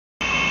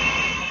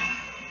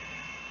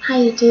Hi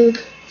YouTube.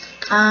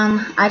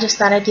 I just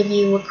thought I'd give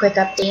you a quick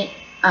update.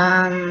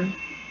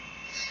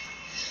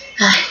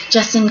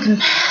 Just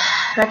in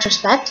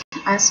retrospect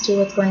as to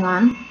what's going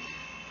on.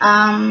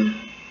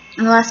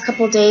 In the last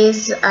couple of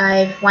days,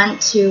 I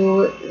went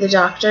to the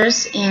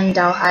doctors in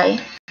Delhi.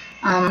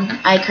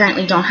 I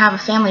currently don't have a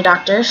family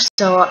doctor,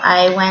 so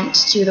I went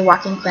to the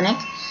walk-in clinic,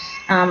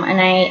 and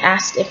I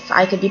asked if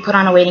I could be put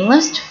on a waiting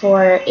list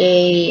for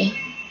a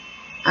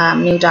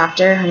new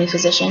doctor, a new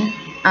physician.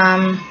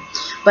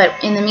 But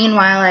in the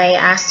meanwhile, I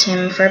asked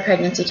him for a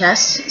pregnancy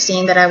test,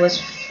 seeing that I was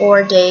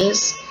 5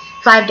 days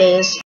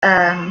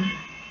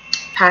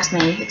past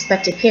my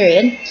expected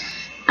period.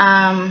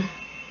 And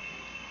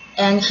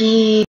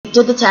he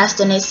did the test,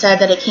 and it said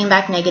that it came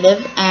back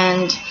negative,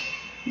 and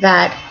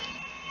that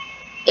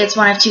it's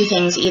one of two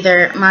things: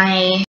 either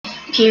my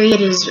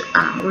period is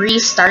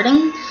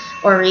restarting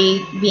or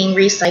being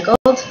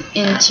recycled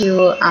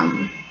into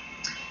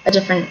a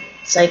different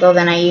cycle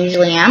than I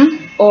usually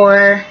am,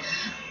 or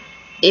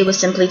it was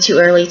simply too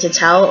early to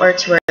tell or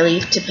too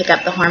early to pick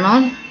up the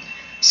hormone.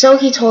 So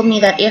he told me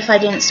that if I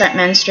didn't start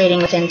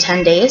menstruating within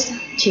 10 days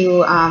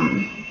to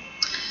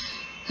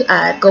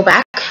go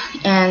back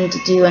and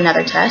do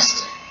another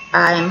test.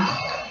 I'm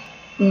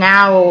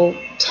now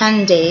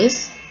 10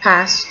 days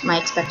past my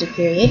expected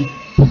period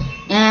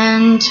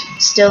and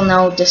still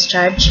no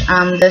discharge.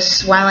 The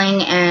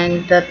swelling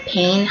and the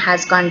pain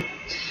has gone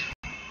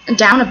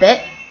down a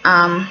bit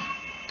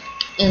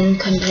in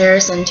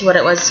comparison to what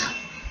it was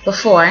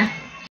before.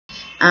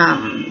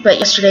 But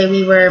yesterday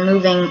we were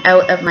moving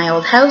out of my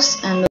old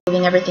house and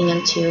moving everything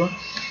into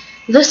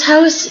this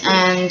house,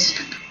 and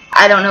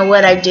I don't know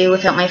what I'd do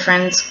without my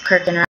friends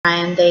Kirk and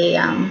Ryan. They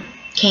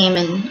came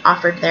and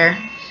offered their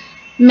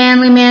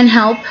manly man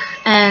help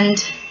and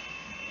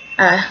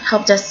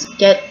helped us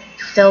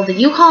fill the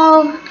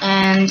U-Haul,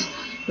 and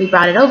we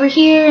brought it over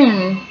here,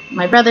 and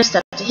my brother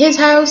stepped to his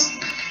house,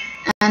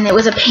 and it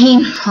was a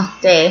painful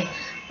day,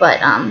 but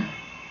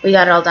we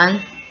got it all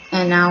done,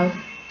 and now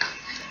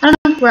I don't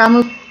know,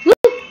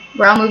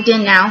 we're all moved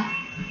in now.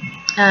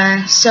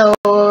 So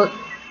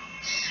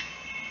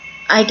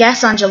I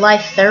guess on July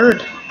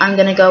 3rd I'm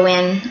gonna go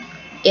in.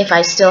 If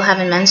I still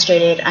haven't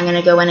menstruated, I'm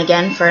gonna go in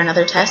again for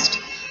another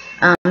test,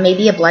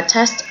 maybe a blood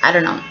test. I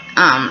don't know.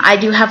 I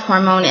do have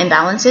hormone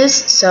imbalances,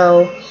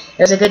 so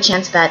there's a good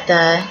chance that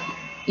the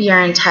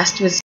urine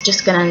test was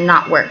just gonna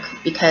not work,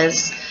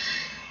 because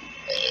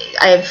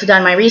I've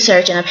done my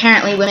research, and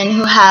apparently women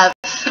who have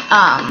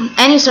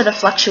any sort of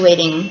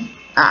fluctuating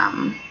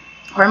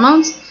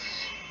hormones,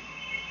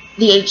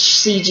 the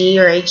HCG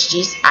or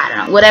HG, I don't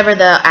know, whatever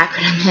the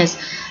acronym is,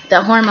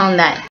 the hormone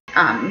that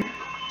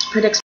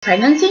predicts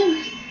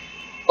pregnancy,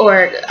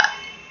 or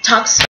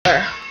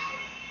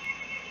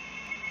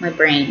my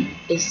brain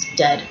is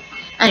dead.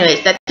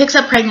 Anyways, that picks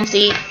up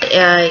pregnancy,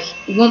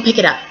 won't pick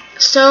it up.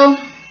 So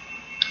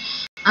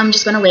I'm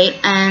just gonna wait,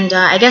 and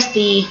I guess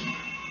the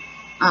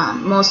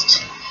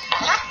most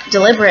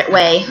deliberate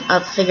way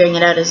of figuring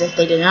it out is if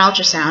they did an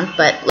ultrasound,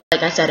 but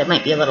like I said, it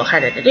might be a little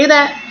harder to do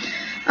that.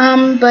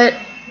 But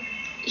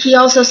he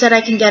also said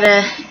I can get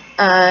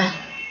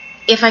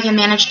if I can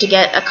manage to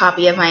get a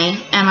copy of my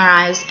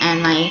MRIs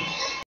and my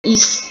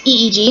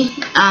EEG,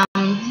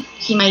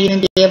 he might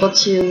even be able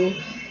to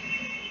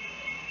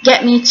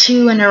get me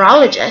to a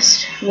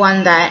neurologist,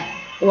 one that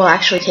will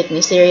actually take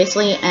me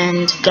seriously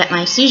and get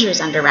my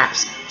seizures under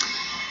wraps.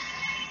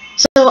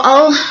 So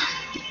all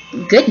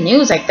good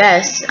news, I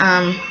guess.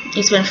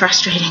 It's been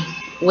frustrating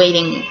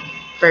waiting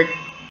for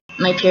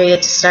my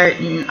period to start,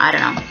 and I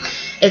don't know.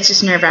 It's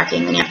just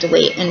nerve-wracking when you have to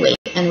wait and wait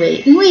and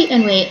wait and wait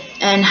and wait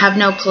and have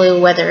no clue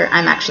whether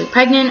I'm actually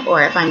pregnant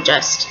or if I'm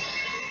just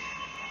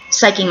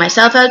psyching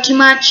myself out too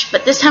much.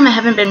 But this time I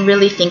haven't been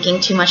really thinking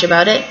too much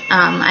about it.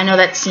 I know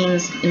that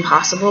seems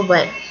impossible,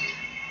 but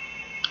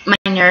my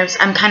nerves,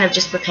 I'm kind of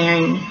just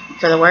preparing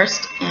for the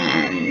worst,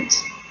 and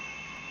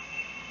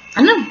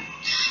I don't know.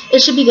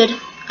 It should be good.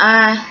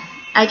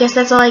 I guess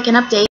that's all I can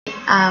update.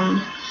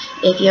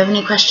 If you have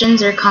any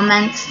questions or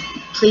comments,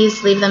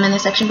 please leave them in the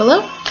section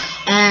below.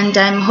 And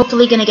I'm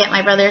hopefully going to get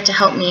my brother to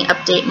help me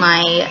update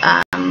my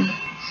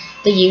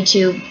the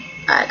YouTube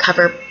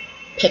cover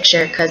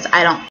picture, because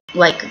I don't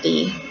like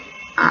the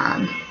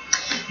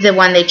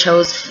one they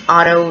chose,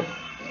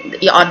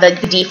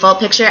 the default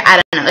picture.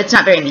 I don't know. It's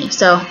not very me.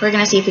 So we're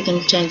going to see if we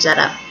can change that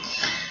up.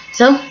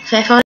 So,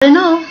 fair fall and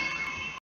all.